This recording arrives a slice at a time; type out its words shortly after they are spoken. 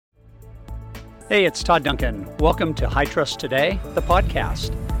Hey, it's Todd Duncan. Welcome to High Trust Today, the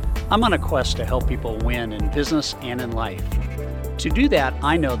podcast. I'm on a quest to help people win in business and in life. To do that,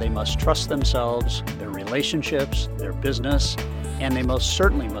 I know they must trust themselves, their relationships, their business, and they most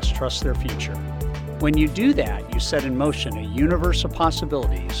certainly must trust their future. When you do that, you set in motion a universe of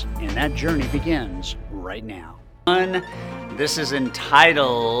possibilities, and that journey begins right now. This is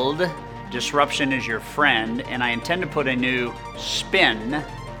entitled Disruption is Your Friend, and I intend to put a new spin.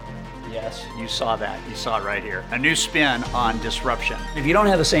 Yes, you saw that. You saw it right here. A new spin on disruption. If you don't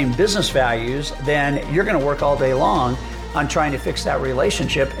have the same business values, then you're going to work all day long on trying to fix that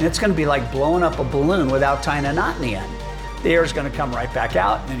relationship, and it's going to be like blowing up a balloon without tying a knot in the end. The air is going to come right back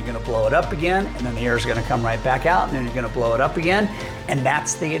out, and then you're going to blow it up again, and then the air is going to come right back out, and then you're going to blow it up again. And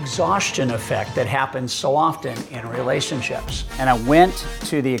that's the exhaustion effect that happens so often in relationships. And I went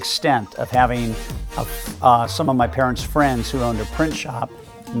to the extent of having some of my parents' friends who owned a print shop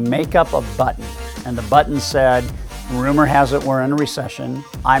make up a button, and the button said, rumor has it we're in a recession,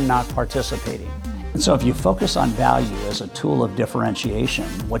 I'm not participating. And so if you focus on value as a tool of differentiation,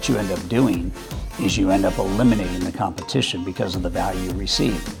 what you end up doing is you end up eliminating the competition because of the value you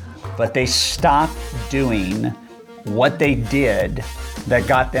receive. But they stopped doing what they did that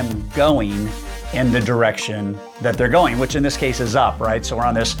got them going in the direction that they're going, which in this case is up, right? So we're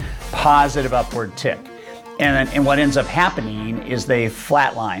on this positive upward tick. And what ends up happening is they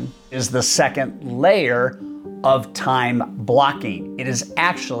flatline, is the second layer of time blocking. It is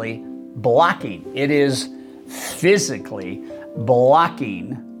actually blocking. It is physically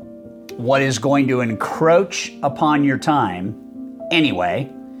blocking what is going to encroach upon your time anyway,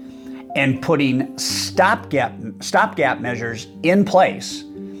 and putting stopgap measures in place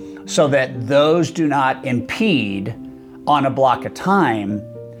so that those do not impede on a block of time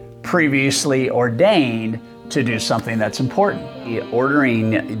previously ordained to do something that's important.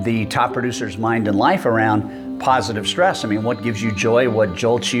 Ordering the top producer's mind and life around positive stress. I mean, what gives you joy? What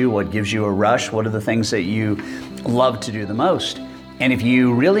jolts you? What gives you a rush? What are the things that you love to do the most? And if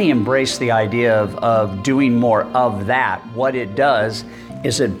you really embrace the idea of doing more of that, what it does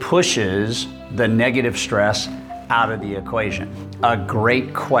is it pushes the negative stress out of the equation. A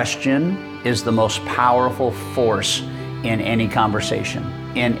great question is the most powerful force in any conversation,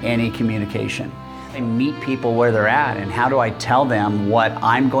 in any communication. I meet people where they're at, and how do I tell them what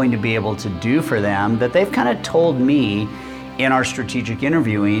I'm going to be able to do for them that they've kind of told me in our strategic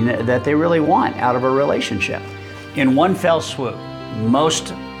interviewing that they really want out of a relationship. In one fell swoop,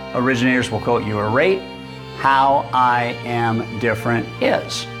 most originators will quote you a rate. How I am different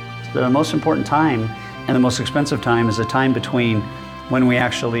is. The most important time and the most expensive time is the time between when we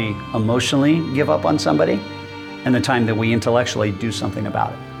actually emotionally give up on somebody and the time that we intellectually do something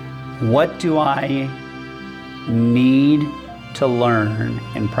about it. What do I need to learn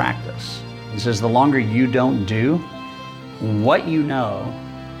and practice? He says the longer you don't do what you know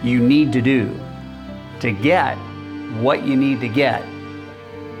you need to do to get what you need to get,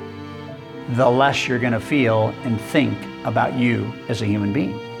 the less you're going to feel and think about you as a human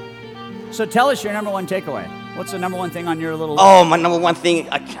being. So tell us your number one takeaway. What's the number one thing on your little list? Oh, my number one thing,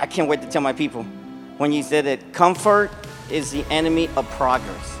 I can't wait to tell my people. When you said that comfort is the enemy of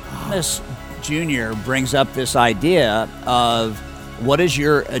progress. Thomas Jr. brings up this idea of what does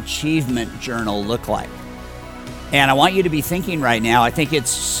your achievement journal look like? And I want you to be thinking right now, I think it's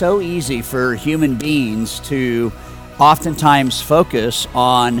so easy for human beings to oftentimes focus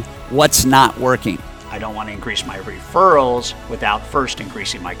on what's not working. I don't want to increase my referrals without first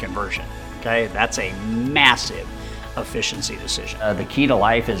increasing my conversion. Okay, that's a massive efficiency decision. The key to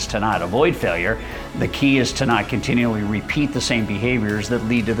life is to not avoid failure. The key is to not continually repeat the same behaviors that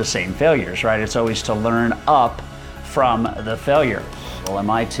lead to the same failures, right? It's always to learn up from the failure. Well, am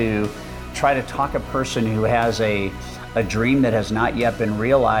I to try to talk a person who has a dream that has not yet been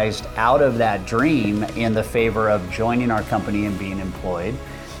realized out of that dream in the favor of joining our company and being employed?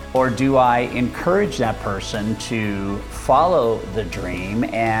 Or do I encourage that person to follow the dream,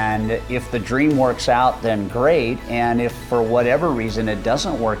 and if the dream works out, then great, and if for whatever reason it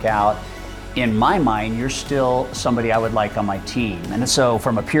doesn't work out, in my mind, you're still somebody I would like on my team. And so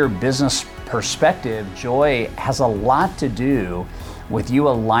from a pure business perspective, joy has a lot to do with you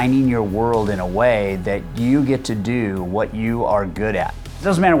aligning your world in a way that you get to do what you are good at. It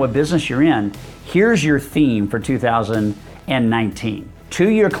doesn't matter what business you're in. Here's your theme for 2019. To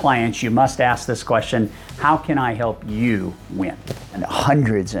your clients, you must ask this question: how can I help you win? And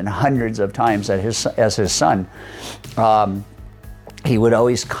hundreds of times as his son, he would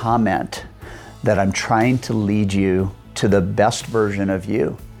always comment that I'm trying to lead you to the best version of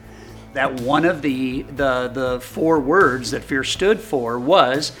you. that one of the 4 words that fear stood for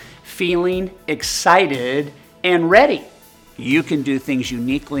was feeling excited and ready. You can do things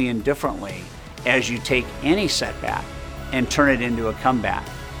uniquely and differently as you take any setback and turn it into a comeback.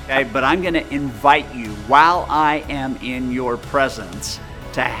 Okay? But I'm going to invite you, while I am in your presence,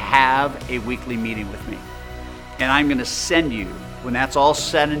 to have a weekly meeting with me. And I'm going to send you, when that's all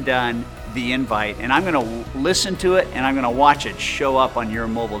said and done, the invite, and I'm going to listen to it and I'm going to watch it show up on your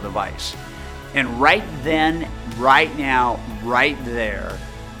mobile device. And right then, right now, right there,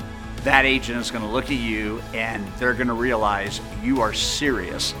 that agent is going to look at you and they're going to realize you are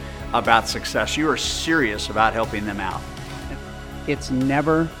serious about success. You are serious about helping them out. It's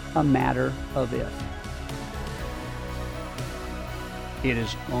never a matter of if. It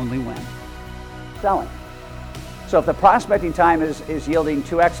is only when. Selling. So if the prospecting time is yielding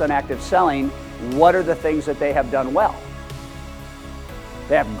 2x on active selling, what are the things that they have done well?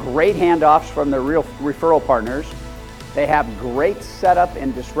 They have great handoffs from their real referral partners. They have great setup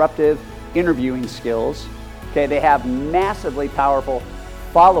and disruptive interviewing skills. Okay, they have massively powerful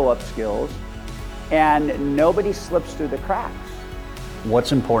follow-up skills, and nobody slips through the cracks.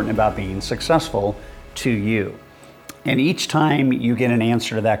 What's important about being successful to you? And each time you get an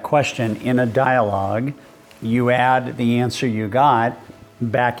answer to that question in a dialogue, you add the answer you got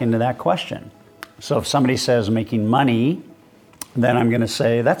back into that question. So if somebody says making money, then I'm going to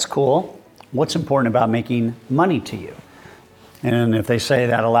say, that's cool. What's important about making money to you? And if they say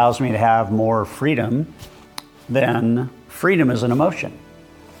that allows me to have more freedom, then freedom is an emotion.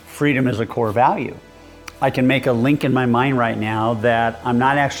 Freedom is a core value. I can make a link in my mind right now that I'm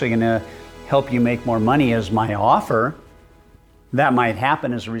not actually going to help you make more money as my offer. That might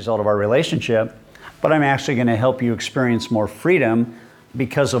happen as a result of our relationship, but I'm actually going to help you experience more freedom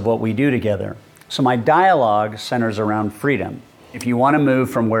because of what we do together. So my dialogue centers around freedom. If you want to move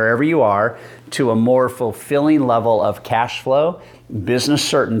from wherever you are to a more fulfilling level of cash flow, business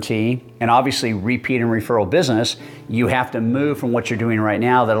certainty, and obviously repeat and referral business, you have to move from what you're doing right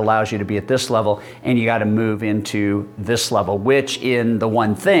now that allows you to be at this level, and you got to move into this level, which in the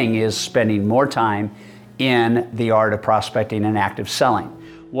one thing is spending more time in the art of prospecting and active selling.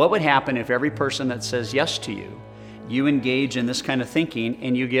 What would happen if every person that says yes to you, you engage in this kind of thinking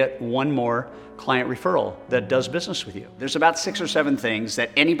and you get one more client referral that does business with you? There's about 6 or 7 things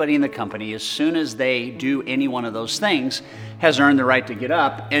that anybody in the company, as soon as they do any one of those things, has earned the right to get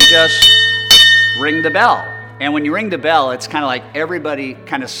up and just ring the bell. And when you ring the bell, it's kind of like everybody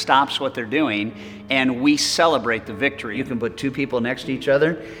kind of stops what they're doing and we celebrate the victory. You can put 2 people next to each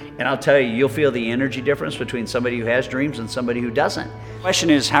other and I'll tell you, you'll feel the energy difference between somebody who has dreams and somebody who doesn't. The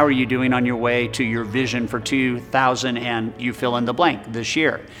question is, how are you doing on your way to your vision for 2000 and you fill in the blank this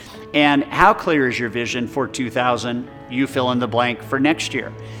year? And how clear is your vision for 2000, you fill in the blank for next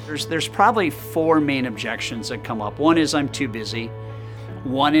year? There's probably 4 main objections that come up. One is I'm too busy.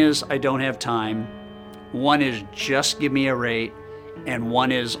 One is I don't have time. One is just give me a rate. And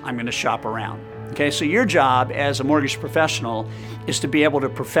one is I'm going to shop around. Okay, so your job as a mortgage professional is to be able to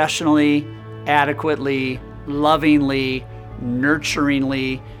professionally, adequately, lovingly,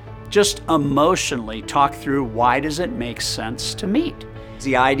 nurturingly, just emotionally talk through why does it make sense to meet.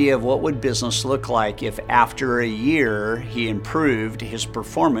 The idea of what would business look like if after a year he improved his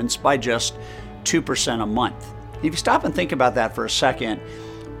performance by just 2% a month. If you stop and think about that for a second,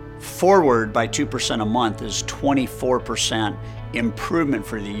 forward by 2% a month is 24% improvement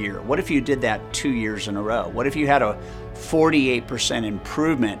for the year. What if you did that 2 years in a row? What if you had a 48%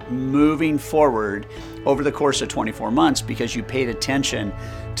 improvement moving forward over the course of 24 months because you paid attention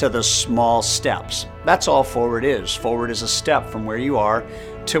to the small steps? That's all forward is. Forward is a step from where you are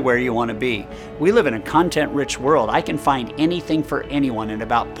to where you want to be. We live in a content-rich world. I can find anything for anyone in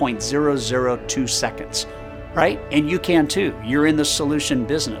about 0.002 seconds, right? And you can too. You're in the solution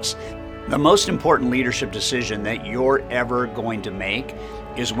business. The most important leadership decision that you're ever going to make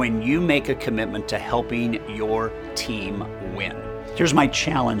is when you make a commitment to helping your team win. Here's my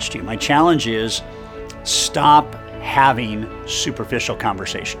challenge to you. My challenge is stop having superficial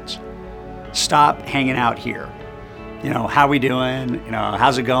conversations. Stop hanging out here. You know, how we doing? You know,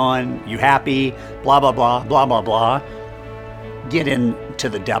 how's it going? You happy? Blah, blah, blah, blah, blah, blah. Get into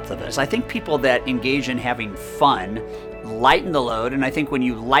the depth of this. I think people that engage in having fun lighten the load, and I think when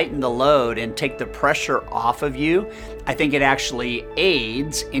you lighten the load and take the pressure off of you, I think it actually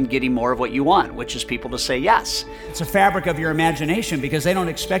aids in getting more of what you want, which is people to say yes. It's a fabric of your imagination because they don't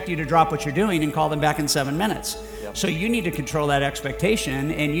expect you to drop what you're doing and call them back in 7 minutes. Yep. So you need to control that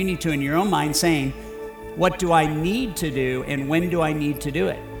expectation, and you need to, in your own mind, saying, what do I need to do and when do I need to do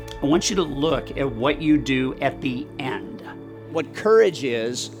it? I want you to look at what you do at the end. What courage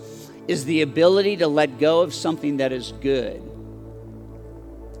is is the ability to let go of something that is good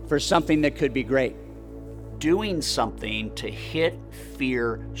for something that could be great. Doing something to hit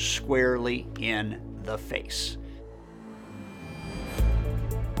fear squarely in the face.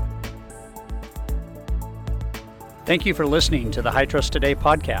 Thank you for listening to the High Trust Today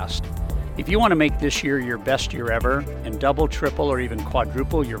podcast. If you want to make this year your best year ever and double, triple, or even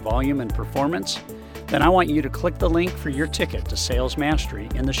quadruple your volume and performance, then I want you to click the link for your ticket to Sales Mastery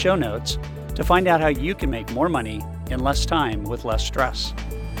in the show notes to find out how you can make more money in less time with less stress.